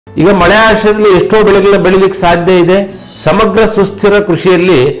ಈಗ ಮಳೆ ಆಶ್ರಯದಲ್ಲಿ ಎಷ್ಟೋ ಬೆಳೆಗಳನ್ನ ಬೆಳಿಲಿಕ್ಕೆ ಸಾಧ್ಯ ಇದೆ. ಸಮಗ್ರ ಸುಸ್ಥಿರ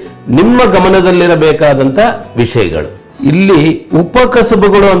ಕೃಷಿಯಲ್ಲಿ ನಿಮ್ಮ ಗಮನದಲ್ಲಿರಬೇಕಾದಂತ ವಿಷಯಗಳು. ಇಲ್ಲಿ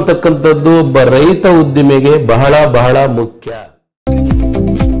ಉಪಕಸಬುಗಳು ಅಂತಕ್ಕಂಥದ್ದು ಒಬ್ಬ ರೈತ ಉದ್ದಿಮೆಗೆ ಬಹಳ ಬಹಳ ಮುಖ್ಯ.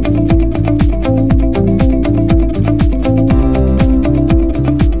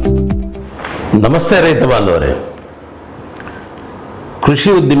 ನಮಸ್ತೆ ರೈತ ಬಾಂಧವರೇ. ಕೃಷಿ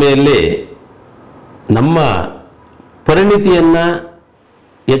ಉದ್ದಿಮೆಯಲ್ಲಿ ನಮ್ಮ ಪರಿಣಿತಿಯನ್ನು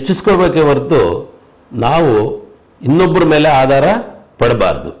ಹೆಚ್ಚಿಸ್ಕೋಬೇಕೇ ಹೊರತು ನಾವು ಇನ್ನೊಬ್ಬರ ಮೇಲೆ ಆಧಾರ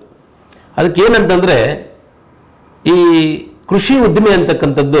ಪಡಬಾರ್ದು. ಅದಕ್ಕೇನಂತಂದರೆ ಈ ಕೃಷಿ ಉದ್ದಿಮೆ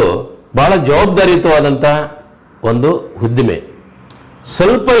ಅಂತಕ್ಕಂಥದ್ದು ಭಾಳ ಜವಾಬ್ದಾರಿಯುತವಾದಂಥ ಒಂದು ಉದ್ದಿಮೆ.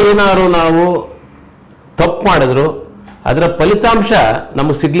 ಸ್ವಲ್ಪ ಏನಾದರೂ ನಾವು ತಪ್ಪು ಮಾಡಿದ್ರು ಅದರ ಫಲಿತಾಂಶ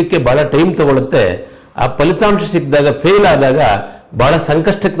ನಮಗೆ ಸಿಗಲಿಕ್ಕೆ ಭಾಳ ಟೈಮ್ ತಗೊಳುತ್ತೆ. ಆ ಫಲಿತಾಂಶ ಸಿಕ್ಕಿದಾಗ ಫೇಲ್ ಆದಾಗ ಭಾಳ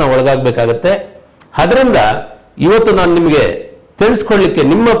ಸಂಕಷ್ಟಕ್ಕೆ ನಾವು ಒಳಗಾಗಬೇಕಾಗತ್ತೆ. ಅದರಿಂದ ಇವತ್ತು ನಾನು ನಿಮಗೆ ತಿಳಿಸ್ಕೊಳ್ಳಿಕ್ಕೆ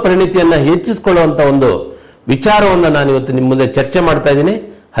ನಿಮ್ಮ ಪರಿಣಿತಿಯನ್ನು ಹೆಚ್ಚಿಸ್ಕೊಳ್ಳುವಂಥ ಒಂದು ವಿಚಾರವನ್ನು ನಾನು ಇವತ್ತು ನಿಮ್ಮ ಮುಂದೆ ಚರ್ಚೆ ಮಾಡ್ತಾ ಇದ್ದೀನಿ.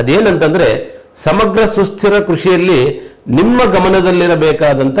 ಅದೇನಂತಂದರೆ ಸಮಗ್ರ ಸುಸ್ಥಿರ ಕೃಷಿಯಲ್ಲಿ ನಿಮ್ಮ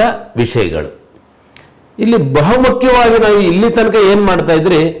ಗಮನದಲ್ಲಿರಬೇಕಾದಂಥ ವಿಷಯಗಳು. ಇಲ್ಲಿ ಬಹುಮುಖ್ಯವಾಗಿ ನಾವು ಇಲ್ಲಿ ತನಕ ಏನು ಮಾಡ್ತಾ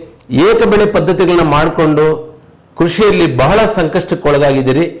ಇದ್ರಿ, ಏಕ ಬೆಳೆ ಪದ್ಧತಿಗಳನ್ನ ಮಾಡಿಕೊಂಡು ಕೃಷಿಯಲ್ಲಿ ಬಹಳ ಸಂಕಷ್ಟಕ್ಕೆ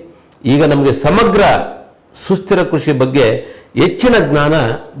ಒಳಗಾಗಿದ್ದೀರಿ. ಈಗ ನಮಗೆ ಸಮಗ್ರ ಸುಸ್ಥಿರ ಕೃಷಿ ಬಗ್ಗೆ ಹೆಚ್ಚಿನ ಜ್ಞಾನ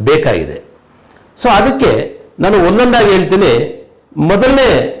ಬೇಕಾಗಿದೆ. ಸೊ ಅದಕ್ಕೆ ನಾನು ಒಂದೊಂದಾಗಿ ಹೇಳ್ತೀನಿ. ಮೊದಲನೇ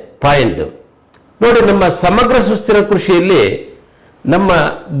ಪಾಯಿಂಟ್ ನೋಡಿ, ನಮ್ಮ ಸಮಗ್ರ ಸುಸ್ಥಿರ ಕೃಷಿಯಲ್ಲಿ ನಮ್ಮ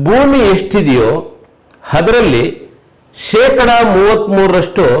ಭೂಮಿ ಎಷ್ಟಿದೆಯೋ ಅದರಲ್ಲಿ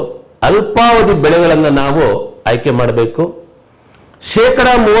 33% ಅಲ್ಪಾವಧಿ ಬೆಳೆಗಳನ್ನು ನಾವು ಆಯ್ಕೆ ಮಾಡಬೇಕು.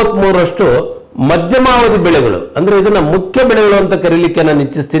 33% ಮಧ್ಯಮಾವಧಿ ಬೆಳೆಗಳು, ಅಂದರೆ ಇದನ್ನ ಮುಖ್ಯ ಬೆಳೆಗಳು ಅಂತ ಕರೀಲಿಕ್ಕೆ ನಾನು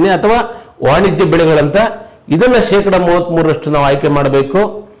ಇಚ್ಛಿಸ್ತೀನಿ, ಅಥವಾ ವಾಣಿಜ್ಯ ಬೆಳೆಗಳಂತ. ಇದನ್ನ 33% ನಾವು ಆಯ್ಕೆ ಮಾಡಬೇಕು.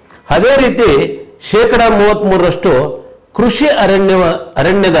 ಅದೇ ರೀತಿ 33% ಕೃಷಿ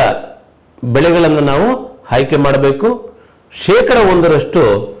ಅರಣ್ಯದ ಬೆಳೆಗಳನ್ನು ನಾವು ಆಯ್ಕೆ ಮಾಡಬೇಕು. 1%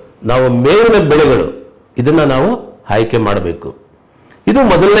 ನಾವು ಮೇವಿನ ಬೆಳೆಗಳು, ಇದನ್ನ ನಾವು ಆಯ್ಕೆ ಮಾಡಬೇಕು. ಇದು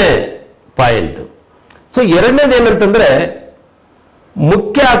ಮೊದಲನೇ ಪಾಯಿಂಟ್. ಸೊ ಎರಡನೇದು ಏನಂತಂದ್ರೆ,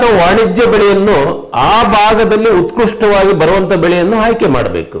 ಮುಖ್ಯ ಅಥವಾ ವಾಣಿಜ್ಯ ಬೆಳೆಯನ್ನು ಆ ಭಾಗದಲ್ಲಿ ಉತ್ಕೃಷ್ಟವಾಗಿ ಬರುವಂತ ಬೆಳೆಯನ್ನು ಆಯ್ಕೆ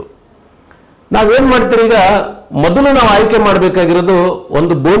ಮಾಡಬೇಕು. ನಾವೇನ್ ಮಾಡ್ತೀವಿ, ಈಗ ಮೊದಲು ನಾವು ಆಯ್ಕೆ ಮಾಡಬೇಕಾಗಿರೋದು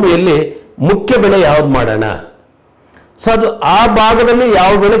ಒಂದು ಭೂಮಿಯಲ್ಲಿ ಮುಖ್ಯ ಬೆಳೆ ಯಾವ್ದು ಮಾಡೋಣ. ಸೊ ಅದು ಆ ಭಾಗದಲ್ಲಿ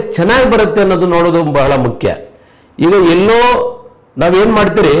ಯಾವ ಬೆಳೆ ಚೆನ್ನಾಗಿ ಬರುತ್ತೆ ಅನ್ನೋದು ನೋಡೋದು ಬಹಳ ಮುಖ್ಯ. ಈಗ ಎಲ್ಲೋ ನಾವೇನ್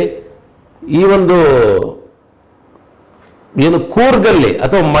ಮಾಡ್ತೀರಿ, ಈ ಒಂದು ಏನು ಕೂರ್ಗಲ್ಲಿ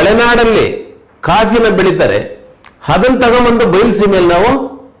ಅಥವಾ ಮಲೆನಾಡಲ್ಲಿ ಕಾಫಿನ ಬೆಳೀತಾರೆ, ಅದನ್ನು ತಗೊಂಬಂದು ಬಯಲುಸೀಮೆಯಲ್ಲಿ ನಾವು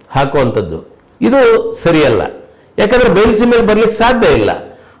ಹಾಕುವಂಥದ್ದು. ಇದು ಸರಿಯಲ್ಲ. ಯಾಕಂದ್ರೆ ಬಯಲುಸೀಮೆಯಲ್ಲಿ ಬರ್ಲಿಕ್ಕೆ ಸಾಧ್ಯ ಇಲ್ಲ.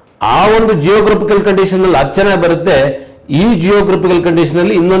 ಆ ಒಂದು ಜಿಯೋಗ್ರಫಿಕಲ್ ಕಂಡೀಷನ್ ಅಲ್ಲಿ ಅದು ಚೆನ್ನಾಗಿ ಬರುತ್ತೆ, ಈ ಜಿಯೋಗ್ರಫಿಕಲ್ ಕಂಡೀಷನ್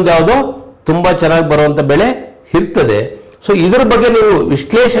ಅಲ್ಲಿ ಇನ್ನೊಂದು ಯಾವುದೋ ತುಂಬಾ ಚೆನ್ನಾಗಿ ಬರುವಂತ ಬೆಳೆ ಇರ್ತದೆ. ಸೊ ಇದರ ಬಗ್ಗೆ ನೀವು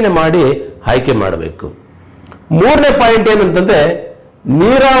ವಿಶ್ಲೇಷಣೆ ಮಾಡಿ ಆಯ್ಕೆ ಮಾಡಬೇಕು. ಮೂರನೇ ಪಾಯಿಂಟ್ ಏನಂತಂದ್ರೆ,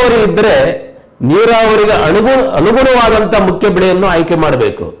 ನೀರಾವರಿ ಇದ್ದರೆ ನೀರಾವರಿಗೆ ಅನುಗುಣವಾದಂಥ ಮುಖ್ಯ ಬೆಳೆಯನ್ನು ಆಯ್ಕೆ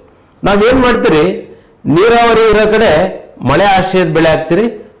ಮಾಡಬೇಕು. ನಾವೇನ್ ಮಾಡ್ತೀರಿ, ನೀರಾವರಿ ಇರೋ ಕಡೆ ಮಳೆ ಆಶ್ರಯದ ಬೆಳೆ ಹಾಕ್ತೀರಿ,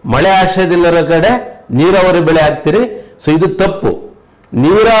 ಮಳೆ ಆಶ್ರಯದಿಲ್ಲರ ಕಡೆ ನೀರಾವರಿ ಬೆಳೆ ಹಾಕ್ತೀರಿ. ಸೊ ಇದು ತಪ್ಪು.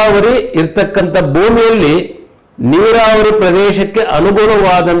 ನೀರಾವರಿ ಇರ್ತಕ್ಕಂಥ ಭೂಮಿಯಲ್ಲಿ ನೀರಾವರಿ ಪ್ರದೇಶಕ್ಕೆ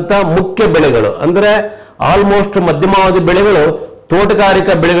ಅನುಗುಣವಾದಂಥ ಮುಖ್ಯ ಬೆಳೆಗಳು, ಅಂದರೆ ಆಲ್ಮೋಸ್ಟ್ ಮಧ್ಯಮಾವಧಿ ಬೆಳೆಗಳು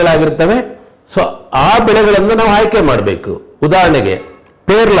ತೋಟಗಾರಿಕಾ ಬೆಳೆಗಳಾಗಿರ್ತವೆ. ಸೊ ಆ ಬೆಳೆಗಳನ್ನು ನಾವು ಆಯ್ಕೆ ಮಾಡಬೇಕು. ಉದಾಹರಣೆಗೆ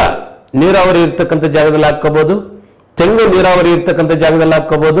ಪೇರ್ಲ ನೀರಾವರಿ ಇರ್ತಕ್ಕಂಥ ಜಾಗದಲ್ಲಿ ಹಾಕೋಬಹುದು, ತೆಂಗು ನೀರಾವರಿ ಇರ್ತಕ್ಕಂಥ ಜಾಗದಲ್ಲಿ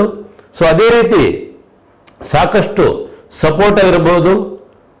ಹಾಕೋಬಹುದು. ಸೊ ಅದೇ ರೀತಿ ಸಾಕಷ್ಟು ಸಪೋಟ ಇರಬಹುದು.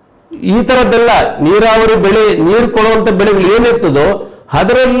 ಈ ಥರದ್ದೆಲ್ಲ ನೀರಾವರಿ ಬೆಳೆ, ನೀರು ಕೊಡುವಂಥ ಬೆಳೆಗಳು ಏನಿರ್ತದೋ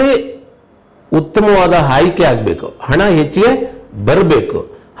ಅದರಲ್ಲಿ ಉತ್ತಮವಾದ ಆಯ್ಕೆ ಆಗಬೇಕು, ಹಣ ಹೆಚ್ಚಿಗೆ ಬರಬೇಕು.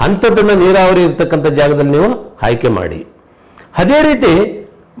 ಅಂಥದ್ದನ್ನು ನೀರಾವರಿ ಇರ್ತಕ್ಕಂಥ ಜಾಗದಲ್ಲಿ ನೀವು ಆಯ್ಕೆ ಮಾಡಿ. ಅದೇ ರೀತಿ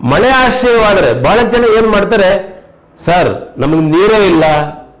ಮಳೆ ಆಶ್ರಯವಾದರೆ ಬಹಳ ಜನ ಏನು ಮಾಡ್ತಾರೆ, ಸರ್ ನಮಗೆ ನೀರೇ ಇಲ್ಲ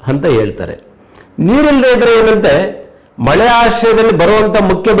ಅಂತ ಹೇಳ್ತಾರೆ. ನೀರಿಲ್ಲದೆ ಇದ್ರೆ ಏನಂತೆ, ಮಳೆ ಆಶ್ರಯದಲ್ಲಿ ಬರುವಂಥ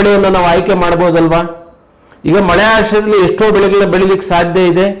ಮುಖ್ಯ ಬೆಳೆಯನ್ನು ನಾವು ಆಯ್ಕೆ ಮಾಡ್ಬೋದಲ್ವಾ. ಈಗ ಮಳೆ ಆಶ್ರಯದಲ್ಲಿ ಎಷ್ಟೋ ಬೆಳೆಗಳನ್ನ ಬೆಳಿಲಿಕ್ಕೆ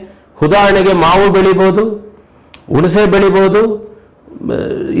ಸಾಧ್ಯ ಇದೆ. ಉದಾಹರಣೆಗೆ ಮಾವು ಬೆಳಿಬೋದು, ಹುಣಸೆ ಬೆಳಿಬೋದು,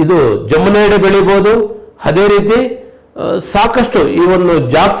 ಇದು ಜಮುನೇಡೆ ಬೆಳಿಬೋದು. ಅದೇ ರೀತಿ ಸಾಕಷ್ಟು ಈ ಒಂದು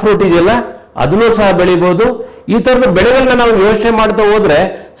ಜಾಕ್ ಫ್ರೂಟ್ ಇದೆಯಲ್ಲ ಅದನ್ನು ಸಹ ಬೆಳಿಬೋದು. ಈ ಥರದ ಬೆಳೆಗಳನ್ನ ನಾವು ಯೋಚನೆ ಮಾಡ್ತಾ ಹೋದ್ರೆ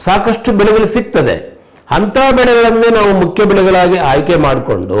ಸಾಕಷ್ಟು ಬೆಳೆಗಳು ಸಿಗ್ತದೆ. ಅಂಥ ಬೆಳೆಗಳನ್ನೇ ನಾವು ಮುಖ್ಯ ಬೆಳೆಗಳಾಗಿ ಆಯ್ಕೆ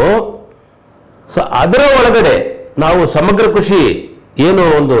ಮಾಡಿಕೊಂಡು, ಸೊ ಅದರ ಒಳಗಡೆ ನಾವು ಸಮಗ್ರ ಕೃಷಿ ಏನು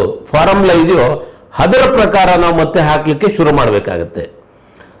ಒಂದು ಫಾರ್ಮುಲಾ ಇದೆಯೋ ಅದರ ಪ್ರಕಾರ ನಾವು ಮತ್ತೆ ಹಾಕಲಿಕ್ಕೆ ಶುರು ಮಾಡಬೇಕಾಗತ್ತೆ.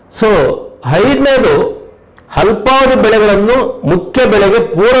 ಸೊ ಐದನೇದು, ಅಲ್ಪಾವಧಿ ಬೆಳೆಗಳನ್ನು ಮುಖ್ಯ ಬೆಳೆಗೆ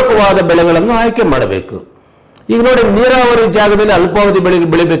ಪೂರಕವಾದ ಬೆಳೆಗಳನ್ನು ಆಯ್ಕೆ ಮಾಡಬೇಕು. ಈಗ ನೋಡಿ, ನೀರಾವರಿ ಜಾಗದಲ್ಲಿ ಅಲ್ಪಾವಧಿ ಬೆಳೆಗೆ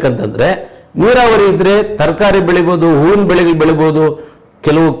ಬೆಳಿಬೇಕಂತಂದ್ರೆ ನೀರಾವರಿ ಇದ್ರೆ ತರಕಾರಿ ಬೆಳಿಬೋದು, ಹೂವಿನ ಬೆಳೆಗಳು ಬೆಳಿಬೋದು,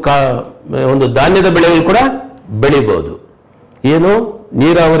 ಕೆಲವು ಒಂದು ಧಾನ್ಯದ ಬೆಳೆಗಳು ಕೂಡ ಬೆಳಿಬಹುದು. ಏನು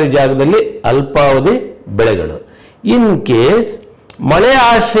ನೀರಾವರಿ ಜಾಗದಲ್ಲಿ ಅಲ್ಪಾವಧಿ ಬೆಳೆಗಳು. ಇನ್ ಕೇಸ್ ಮಳೆ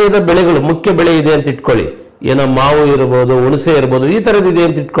ಆಶ್ರಯದ ಬೆಳೆಗಳು ಮುಖ್ಯ ಬೆಳೆ ಇದೆ ಅಂತ ಇಟ್ಕೊಳ್ಳಿ, ಏನೋ ಮಾವು ಇರ್ಬೋದು, ಹುಣಸೆ ಇರ್ಬೋದು, ಈ ಥರದ್ದಿದೆ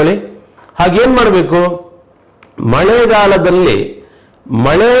ಅಂತ ಇಟ್ಕೊಳ್ಳಿ. ಹಾಗೇನು ಮಾಡಬೇಕು, ಮಳೆಗಾಲದಲ್ಲಿ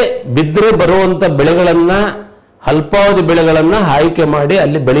ಮಳೆ ಬಿದ್ದರೆ ಬರುವಂಥ ಬೆಳೆಗಳನ್ನು, ಅಲ್ಪಾವಧಿ ಬೆಳೆಗಳನ್ನು ಆಯ್ಕೆ ಮಾಡಿ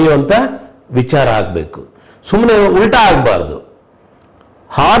ಅಲ್ಲಿ ಬೆಳೆಯುವಂಥ ವಿಚಾರ ಆಗಬೇಕು. ಸುಮ್ಮನೆ ಉಲ್ಟಾ ಆಗಬಾರ್ದು.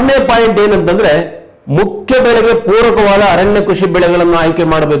 6ನೇ ಪಾಯಿಂಟ್ ಏನಂತಂದ್ರೆ ಮುಖ್ಯ ಬೆಳೆಗೆ ಪೂರಕವಾದ ಅರಣ್ಯ ಕೃಷಿ ಬೆಳೆಗಳನ್ನು ಆಯ್ಕೆ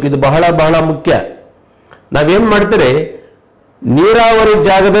ಮಾಡಬೇಕು. ಇದು ಬಹಳ ಬಹಳ ಮುಖ್ಯ. ನಾವೇನ್ ಮಾಡ್ತೀರಿ, ನೀರಾವರಿ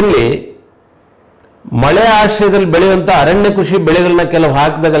ಜಾಗದಲ್ಲಿ ಮಳೆ ಆಶ್ರಯದಲ್ಲಿ ಬೆಳೆಯುವಂಥ ಅರಣ್ಯ ಕೃಷಿ ಬೆಳೆಗಳನ್ನ ಕೆಲವು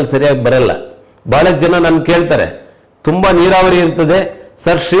ಹಾಕಿದಾಗ ಅಲ್ಲಿ ಸರಿಯಾಗಿ ಬರಲ್ಲ. ಬಹಳ ಜನ ನಾನು ಕೇಳ್ತಾರೆ, ತುಂಬಾ ನೀರಾವರಿ ಇರ್ತದೆ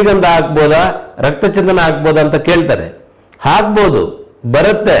ಸರ್, ಶ್ರೀಗಂಧ ಹಾಕ್ಬೋದಾ, ರಕ್ತಚಂದನ ಹಾಕ್ಬೋದಾ ಅಂತ ಕೇಳ್ತಾರೆ. ಹಾಕ್ಬೋದು,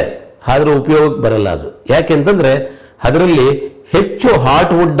 ಬರುತ್ತೆ, ಆದ್ರೂ ಉಪಯೋಗಕ್ಕೆ ಬರಲ್ಲ ಅದು. ಯಾಕೆಂತಂದ್ರೆ ಅದರಲ್ಲಿ ಹೆಚ್ಚು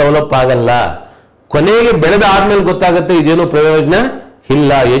ಹಾರ್ಟ್ ವುಡ್ ಡೆವಲಪ್ ಆಗಲ್ಲ. ಕೊನೆಗೆ ಬೆಳೆದ ಆದ್ಮೇಲೆ ಗೊತ್ತಾಗುತ್ತೆ ಇದೇನು ಪ್ರಯೋಜನ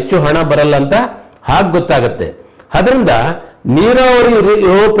ಇಲ್ಲ, ಹೆಚ್ಚು ಹಣ ಬರಲ್ಲ ಅಂತ ಹಾಗೆ ಗೊತ್ತಾಗುತ್ತೆ. ಅದರಿಂದ ನೀರಾವರಿ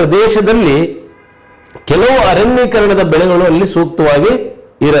ಇರೋ ಪ್ರದೇಶದಲ್ಲಿ ಕೆಲವು ಅರಣ್ಯೀಕರಣದ ಬೆಳೆಗಳು ಅಲ್ಲಿ ಸೂಕ್ತವಾಗಿ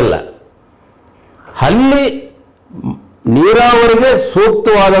ಇರಲ್ಲ. ಅಲ್ಲಿ ನೀರಾವರಿಗೆ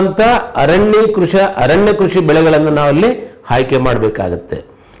ಸೂಕ್ತವಾದಂಥ ಅರಣ್ಯ ಕೃಷಿ ಬೆಳೆಗಳನ್ನು ನಾವಲ್ಲಿ ಆಯ್ಕೆ ಮಾಡಬೇಕಾಗತ್ತೆ.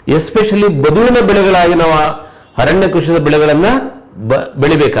 ಎಸ್ಪೆಷಲಿ ಬದುವಿನ ಬೆಳೆಗಳಾಗಿ ನಾವು ಅರಣ್ಯ ಕೃಷಿಯ ಬೆಳೆಗಳನ್ನು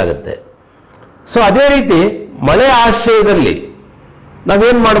ಬೆಳಿಬೇಕಾಗತ್ತೆ. ಸೊ ಅದೇ ರೀತಿ ಮಳೆ ಆಶ್ರಯದಲ್ಲಿ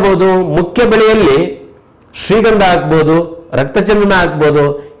ನಾವೇನ್ ಮಾಡ್ಬೋದು, ಮುಖ್ಯ ಬೆಳೆಯಲ್ಲಿ ಶ್ರೀಗಂಧ ಹಾಕ್ಬೋದು, ರಕ್ತಚಂದನ ಹಾಕ್ಬೋದು.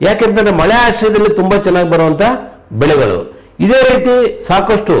 ಯಾಕೆಂತಂದ್ರೆ ಮಳೆ ಆಶ್ರಯದಲ್ಲಿ ತುಂಬಾ ಚೆನ್ನಾಗಿ ಬರುವಂತ ಬೆಳೆಗಳು. ಇದೇ ರೀತಿ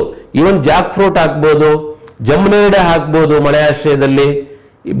ಸಾಕಷ್ಟು ಇವನ್ ಜಾಕ್ ಫ್ರೂಟ್ ಹಾಕ್ಬೋದು, ಜಮುನೇಡೆ ಹಾಕ್ಬೋದು ಮಳೆ ಆಶ್ರಯದಲ್ಲಿ.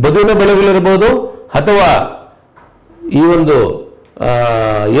 ಬದುವಿನ ಬೆಳೆಗಳಿರ್ಬೋದು ಅಥವಾ ಈ ಒಂದು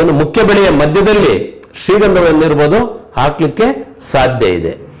ಏನು ಮುಖ್ಯ ಬೆಳೆಯ ಮಧ್ಯದಲ್ಲಿ ಶ್ರೀಗಂಧವನ್ನಿರ್ಬೋದು ಹಾಕ್ಲಿಕ್ಕೆ ಸಾಧ್ಯ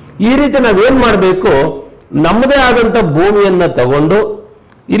ಇದೆ. ಈ ರೀತಿ ನಾವೇನ್ ಮಾಡಬೇಕು, ನಮ್ಮದೇ ಆದಂಥ ಭೂಮಿಯನ್ನ ತಗೊಂಡು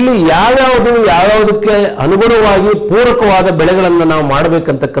ಇಲ್ಲಿ ಯಾವ್ಯಾವುದಕ್ಕೆ ಅನುಗುಣವಾಗಿ ಪೂರಕವಾದ ಬೆಳೆಗಳನ್ನು ನಾವು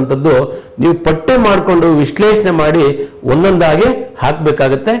ಮಾಡಬೇಕಂತಕ್ಕಂಥದ್ದು ನೀವು ಪಟ್ಟಿ ಮಾಡಿಕೊಂಡು ವಿಶ್ಲೇಷಣೆ ಮಾಡಿ ಒಂದೊಂದಾಗಿ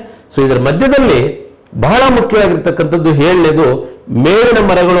ಹಾಕಬೇಕಾಗತ್ತೆ. ಸೊ ಇದರ ಮಧ್ಯದಲ್ಲಿ ಬಹಳ ಮುಖ್ಯವಾಗಿರ್ತಕ್ಕಂಥದ್ದು ಹೇಳನೇದು ಮೇವಿನ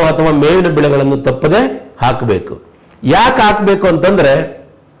ಮರಗಳು ಅಥವಾ ಮೇವಿನ ಬೆಳೆಗಳನ್ನು ತಪ್ಪದೆ ಹಾಕಬೇಕು. ಯಾಕೆ ಹಾಕಬೇಕು ಅಂತಂದ್ರೆ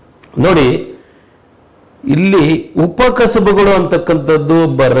ನೋಡಿ, ಇಲ್ಲಿ ಉಪಕಸಬುಗಳು ಅಂತಕ್ಕಂಥದ್ದು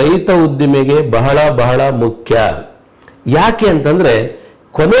ಒಬ್ಬ ರೈತ ಉದ್ದಿಮೆಗೆ ಬಹಳ ಬಹಳ ಮುಖ್ಯ. ಯಾಕೆ ಅಂತಂದ್ರೆ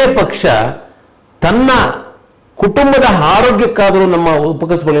ಕೊನೆ ಪಕ್ಷ ತನ್ನ ಕುಟುಂಬದ ಆರೋಗ್ಯಕ್ಕಾದರೂ ನಮ್ಮ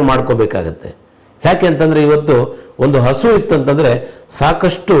ಉಪಕಸಬುಗಳನ್ನು ಮಾಡ್ಕೋಬೇಕಾಗತ್ತೆ. ಯಾಕೆ ಅಂತಂದ್ರೆ ಇವತ್ತು ಒಂದು ಹಸು ಇತ್ತಂತಂದ್ರೆ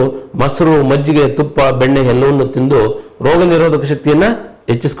ಸಾಕಷ್ಟು ಮೊಸರು, ಮಜ್ಜಿಗೆ, ತುಪ್ಪ, ಬೆಣ್ಣೆ ಎಲ್ಲವನ್ನು ತಿಂದು ರೋಗ ನಿರೋಧಕ ಶಕ್ತಿಯನ್ನ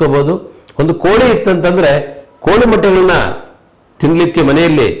ಹೆಚ್ಚಿಸ್ಕೋಬಹುದು. ಒಂದು ಕೋಳಿ ಇತ್ತಂತಂದ್ರೆ ಕೋಳಿ ಮೊಟ್ಟೆಗಳನ್ನ ತಿನ್ಲಿಕ್ಕೆ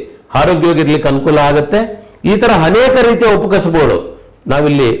ಮನೆಯಲ್ಲಿ ಆರೋಗ್ಯವಾಗಿರ್ಲಿಕ್ಕೆ ಅನುಕೂಲ ಆಗುತ್ತೆ. ಈ ತರ ಅನೇಕ ರೀತಿಯ ಉಪಕಸಬುಗಳು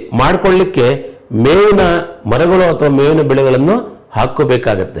ನಾವಿಲ್ಲಿ ಮಾಡ್ಕೊಳ್ಳಿಕ್ಕೆ ಮೇವಿನ ಮರಗಳು ಅಥವಾ ಮೇವಿನ ಬೆಳೆಗಳನ್ನು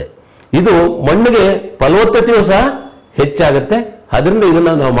ಹಾಕೋಬೇಕಾಗತ್ತೆ. ಇದು ಮಣ್ಣಿಗೆ ಫಲವತ್ತತೆಯೂ ಸಹ ಹೆಚ್ಚಾಗುತ್ತೆ. ಅದರಿಂದ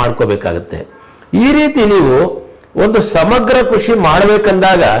ಇದನ್ನ ನಾವು ಮಾಡ್ಕೋಬೇಕಾಗತ್ತೆ. ಈ ರೀತಿ ನೀವು ಒಂದು ಸಮಗ್ರ ಕೃಷಿ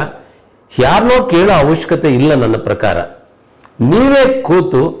ಮಾಡಬೇಕಂದಾಗ ಯಾರನ್ನೋ ಕೇಳೋ ಅವಶ್ಯಕತೆ ಇಲ್ಲ. ನನ್ನ ಪ್ರಕಾರ ನೀವೇ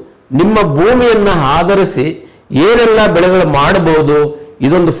ಕೂತು ನಿಮ್ಮ ಭೂಮಿಯನ್ನ ಆಧರಿಸಿ ಏನೆಲ್ಲ ಬೆಳೆಗಳು ಮಾಡಬಹುದು,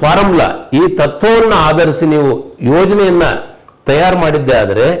 ಇದೊಂದು ಫಾರ್ಮುಲಾ, ಈ ತತ್ವವನ್ನು ಆಧರಿಸಿ ನೀವು ಯೋಜನೆಯನ್ನ ತಯಾರು ಮಾಡಿದ್ದೆ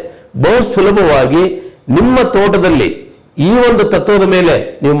ಆದರೆ ಬಹು ಸುಲಭವಾಗಿ ನಿಮ್ಮ ತೋಟದಲ್ಲಿ ಈ ಒಂದು ತತ್ವದ ಮೇಲೆ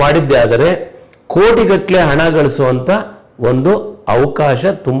ನೀವು ಮಾಡಿದ್ದೆ ಆದರೆ ಕೋಟಿಗಟ್ಟಲೆ ಹಣ ಗಳಿಸುವಂತ ಒಂದು ಅವಕಾಶ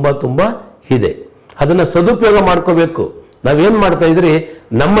ತುಂಬಾ ಇದೆ. ಅದನ್ನ ಸದುಪಯೋಗ ಮಾಡ್ಕೋಬೇಕು. ನಾವೇನ್ ಮಾಡ್ತಾ ಇದ್ರಿ,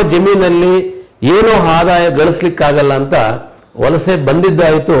 ನಮ್ಮ ಜಮೀನಲ್ಲಿ ಏನೋ ಆದಾಯ ಗಳಿಸ್ಲಿಕ್ಕಾಗಲ್ಲ ಅಂತ ವಲಸೆ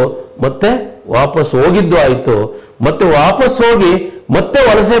ಬಂದಿದ್ದಾಯ್ತು, ಮತ್ತೆ ವಾಪಸ್ ಹೋಗಿದ್ದು ಆಯ್ತು, ಮತ್ತೆ ವಾಪಸ್ ಹೋಗಿ ಮತ್ತೆ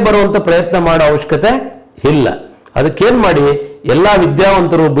ವಲಸೆ ಬರುವಂತ ಪ್ರಯತ್ನ ಮಾಡೋ ಅವಶ್ಯಕತೆ ಇಲ್ಲ. ಅದಕ್ಕೇನ್ ಮಾಡಿ, ಎಲ್ಲಾ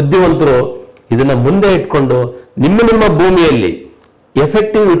ವಿದ್ಯಾವಂತರು, ಬುದ್ಧಿವಂತರು ಇದನ್ನ ಮುಂದೆ ಇಟ್ಕೊಂಡು ನಿಮ್ಮ ಭೂಮಿಯಲ್ಲಿ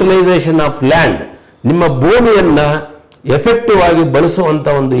ಎಫೆಕ್ಟಿವ್ ಯುಟಿಲೈಸೇಷನ್ ಆಫ್ ಲ್ಯಾಂಡ್, ನಿಮ್ಮ ಭೂಮಿಯನ್ನ ಎಫೆಕ್ಟಿವ್ ಆಗಿ ಬಳಸುವಂತ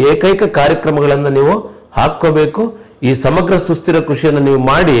ಒಂದು ಏಕೈಕ ಕಾರ್ಯಕ್ರಮಗಳನ್ನು ನೀವು ಹಾಕೋಬೇಕು. ಈ ಸಮಗ್ರ ಸುಸ್ಥಿರ ಕೃಷಿಯನ್ನು ನೀವು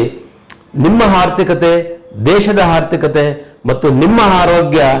ಮಾಡಿ ನಿಮ್ಮ ಆರ್ಥಿಕತೆ, ದೇಶದ ಆರ್ಥಿಕತೆ ಮತ್ತು ನಿಮ್ಮ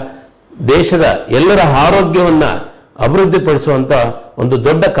ಆರೋಗ್ಯ, ದೇಶದ ಎಲ್ಲರ ಆರೋಗ್ಯವನ್ನ ಅಭಿವೃದ್ಧಿಪಡಿಸುವಂತ ಒಂದು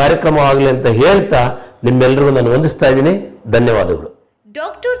ದೊಡ್ಡ ಕಾರ್ಯಕ್ರಮವಾಗಲಿ ಅಂತ ಹೇಳ್ತಾ ನಿಮ್ಮೆಲ್ಲರಿಗೂ ನಾನು ವಂದಿಸ್ತಾ ಇದ್ದೀನಿ. ಧನ್ಯವಾದಗಳು.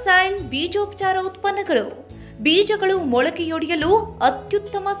 ಡಾಕ್ಟರ್ ಸಾಯಿಲ್ ಬೀಜೋಪಚಾರ ಉತ್ಪನ್ನಗಳು, ಬೀಜಗಳು ಮೊಳಕೆಯೊಡೆಯಲು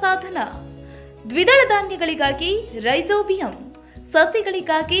ಅತ್ಯುತ್ತಮ ಸಾಧನ. ದ್ವಿದಳ ಧಾನ್ಯಗಳಿಗಾಗಿ ರೈಸೋಬಿಯಂ,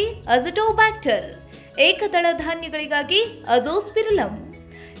 ಸಸಿಗಳಿಗಾಗಿ ಅಜಟೋಬ್ಯಾಕ್ಟರ್, ಏಕದಳ ಧಾನ್ಯಗಳಿಗಾಗಿ ಅಜೋಸ್ಪಿರಿಲಂ.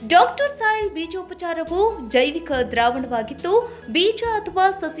 ಡಾಕ್ಟರ್ ಸಾಯಿಲ್ ಬೀಜೋಪಚಾರವು ಜೈವಿಕ ದ್ರಾವಣವಾಗಿದ್ದು ಬೀಜ ಅಥವಾ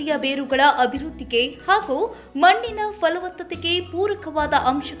ಸಸಿಯ ಬೇರುಗಳ ಅಭಿವೃದ್ಧಿಗೆ ಹಾಗೂ ಮಣ್ಣಿನ ಫಲವತ್ತತೆಗೆ ಪೂರಕವಾದ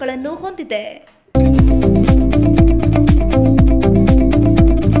ಅಂಶಗಳನ್ನು ಹೊಂದಿದೆ.